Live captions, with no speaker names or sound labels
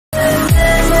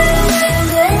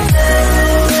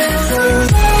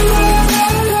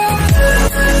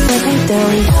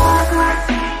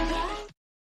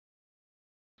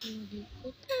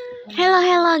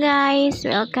Hello guys,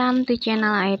 welcome to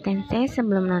channel Aitense.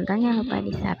 Sebelum nonton jangan lupa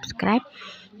di subscribe,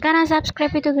 karena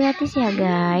subscribe itu gratis ya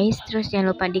guys. Terus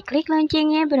jangan lupa diklik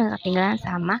loncengnya biar gak ketinggalan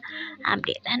sama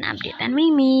updatean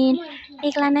Mimin.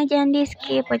 Iklannya jangan di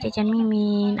skip, pocacan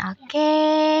Mimin.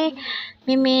 Oke.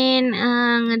 Mimin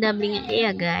ngedubbing aja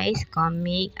ya guys.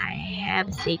 Komik I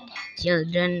have six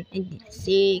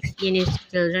jenis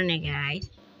children ya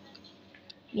guys.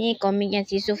 Ini komiknya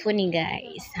si Sufu nih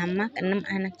guys, sama keenam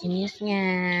anak jenisnya.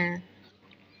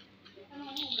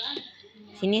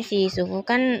 Sini si Sufu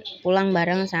kan pulang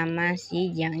bareng sama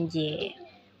si Jiang Je.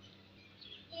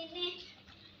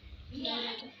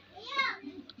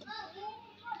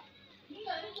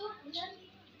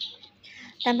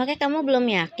 Tampaknya kamu belum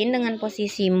yakin dengan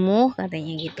posisimu,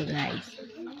 katanya gitu guys.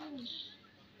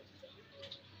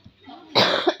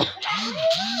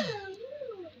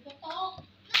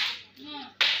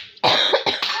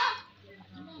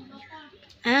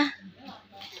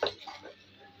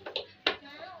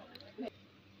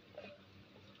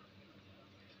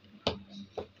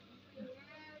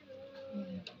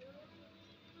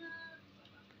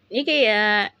 Ini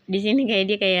kayak di sini kayak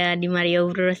dia kayak di Mario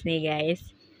Bros nih guys.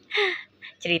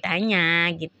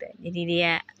 Ceritanya gitu. Jadi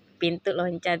dia pintu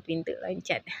loncat.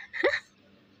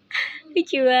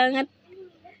 Lucu banget.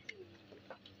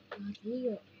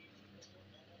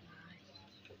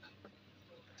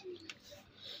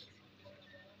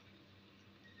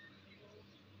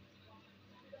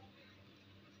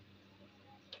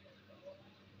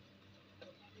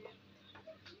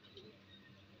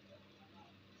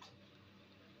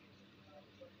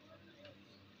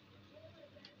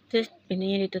 Terus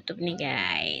pintunya ditutup nih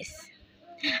guys.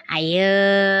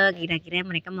 Ayo, kira-kira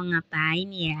mereka mau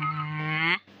ngapain ya?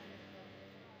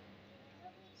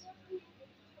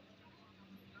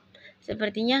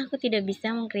 Sepertinya aku tidak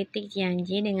bisa mengkritik Jiang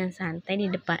Je dengan santai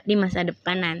di masa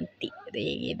depan nanti,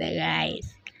 gitu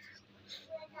guys.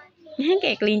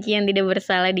 Kayak kelinci yang tidak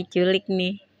bersalah diculik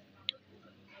nih.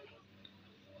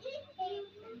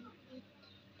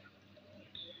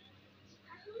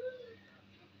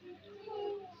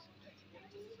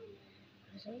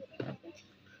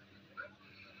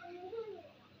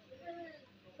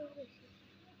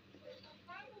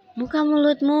 Buka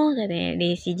mulutmu, katanya.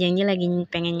 Si Jiang Je lagi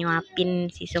pengen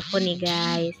nyuapin si Sufu nih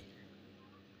guys.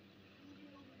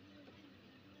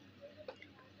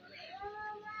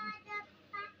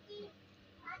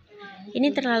 Ini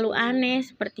terlalu aneh,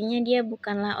 sepertinya dia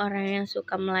bukanlah orang yang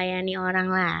suka melayani orang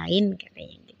lain,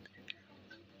 katanya gitu.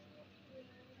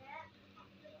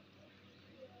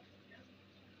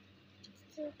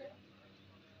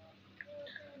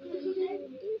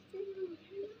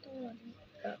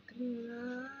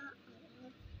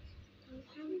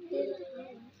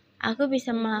 Aku bisa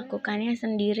melakukannya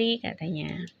sendiri,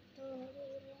 katanya.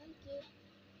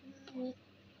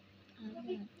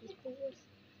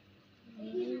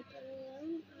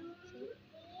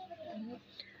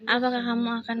 Apakah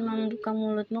kamu akan membuka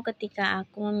mulutmu ketika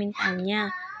aku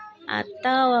memintanya?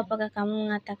 Atau apakah kamu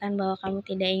mengatakan bahwa kamu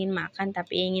tidak ingin makan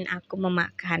tapi ingin aku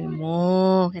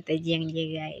memakanmu? Kata Jiang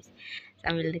Je guys.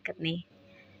 Sambil deket nih.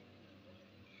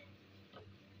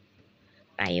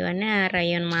 Rayuannya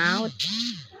rayuan maut.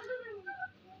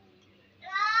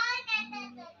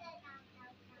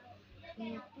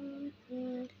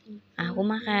 Aku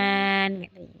makan,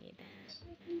 katanya gitu.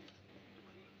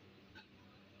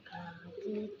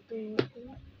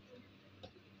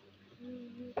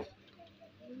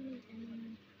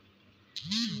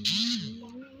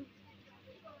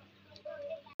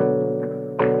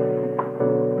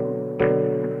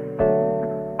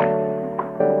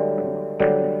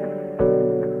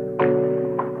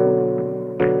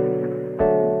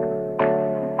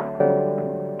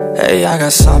 Hey, I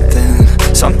got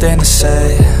something to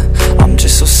say. I'm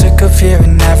just so sick of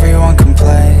hearing everyone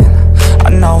complain. I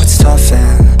know it's tough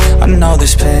and I know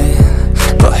there's pain,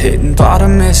 but hitting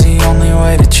bottom is the only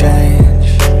way to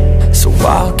change. So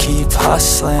I'll keep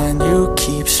hustling, you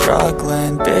keep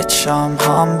struggling. Bitch, I'm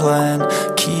humbling,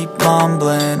 keep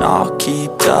mumbling. I'll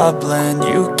keep doubling,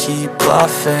 you keep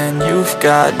bluffing. You've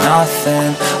got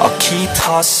nothing, I'll keep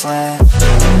hustling.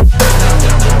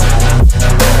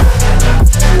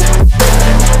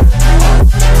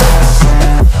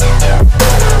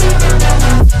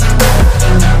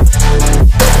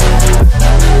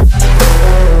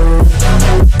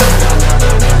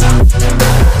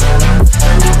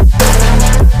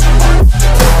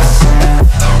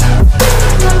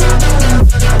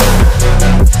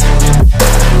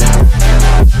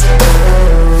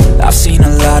 I've seen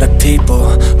a lot of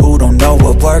people who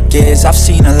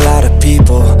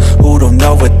don't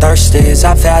know what thirst is.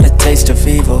 I've had a taste of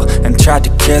evil and tried to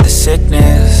cure the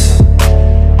sickness.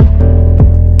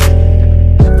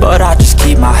 but I just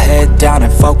keep my head down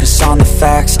and focus on the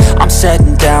facts. I'm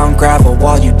setting down gravel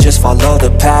while you just follow the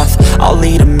path. I'll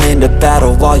lead them into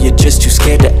battle while you're just too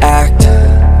scared to act.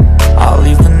 I'll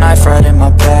leave the knife right in my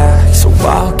back. So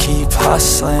I'll keep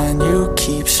hustling, you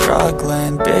keep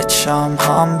struggling. Bitch, I'm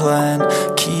humbling,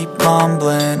 keep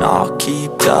mumbling. I'll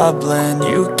keep doubling,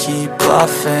 you keep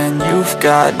bluffing. You've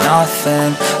got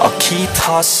nothing, I'll keep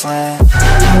hustling.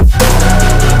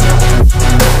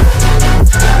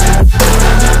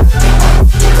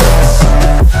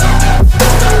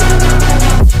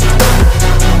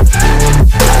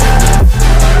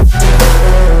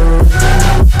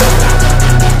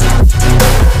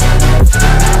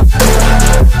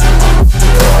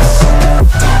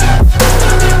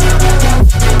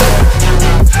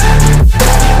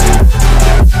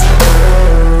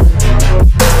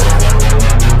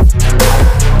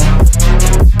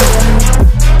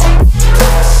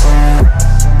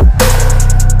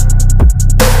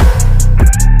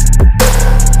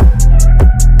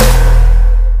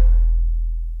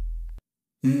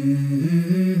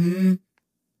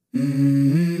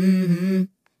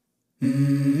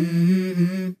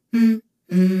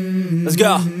 Let's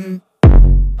go.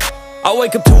 I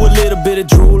wake up to a little bit of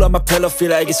drool on my pillow,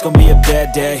 feel like it's gonna be a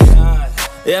bad day.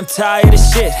 Yeah, I'm tired of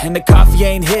shit, and the coffee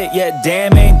ain't hit yet,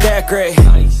 damn, ain't that great.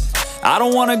 I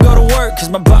don't wanna go to work, cause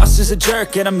my boss is a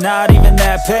jerk, and I'm not even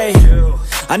that paid.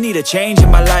 I need a change in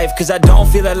my life, cause I don't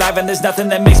feel alive, and there's nothing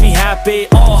that makes me happy.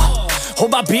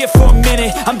 Hold my beer for a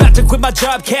minute, I'm about to quit my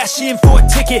job, cash in for a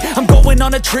ticket. I'm going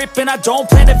on a trip and I don't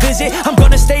plan to visit. I'm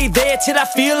gonna stay there till I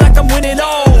feel like I'm winning,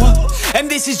 and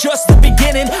this is just the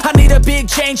beginning. I need a big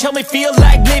change, help me feel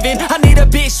like living. I need a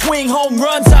big swing, home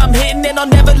runs I'm hitting, and I'll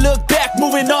never look back,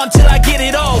 moving on till I get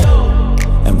it all.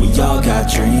 And we all got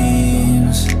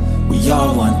dreams, we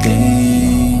all want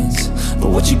things,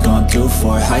 but what you gonna do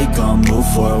for it? How you gonna move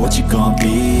for it? What you gonna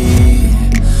be?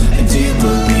 And do you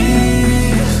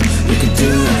believe you can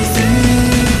do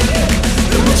anything?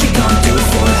 But what you gonna do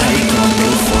for it? How you gonna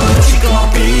move for it? What you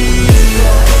gonna be?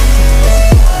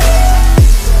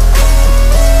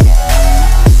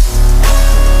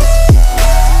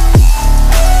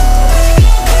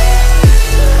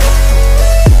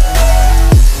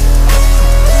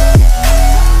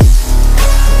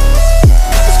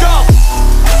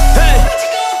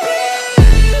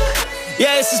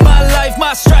 This is my life,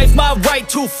 my strife, my right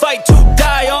to fight, to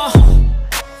die on.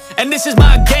 And this is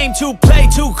my game to play,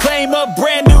 to claim a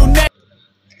brand new name.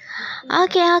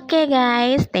 Oke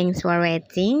guys, thanks for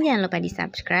watching. Jangan lupa di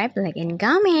subscribe, like, and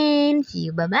comment. See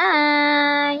you,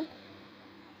 bye-bye.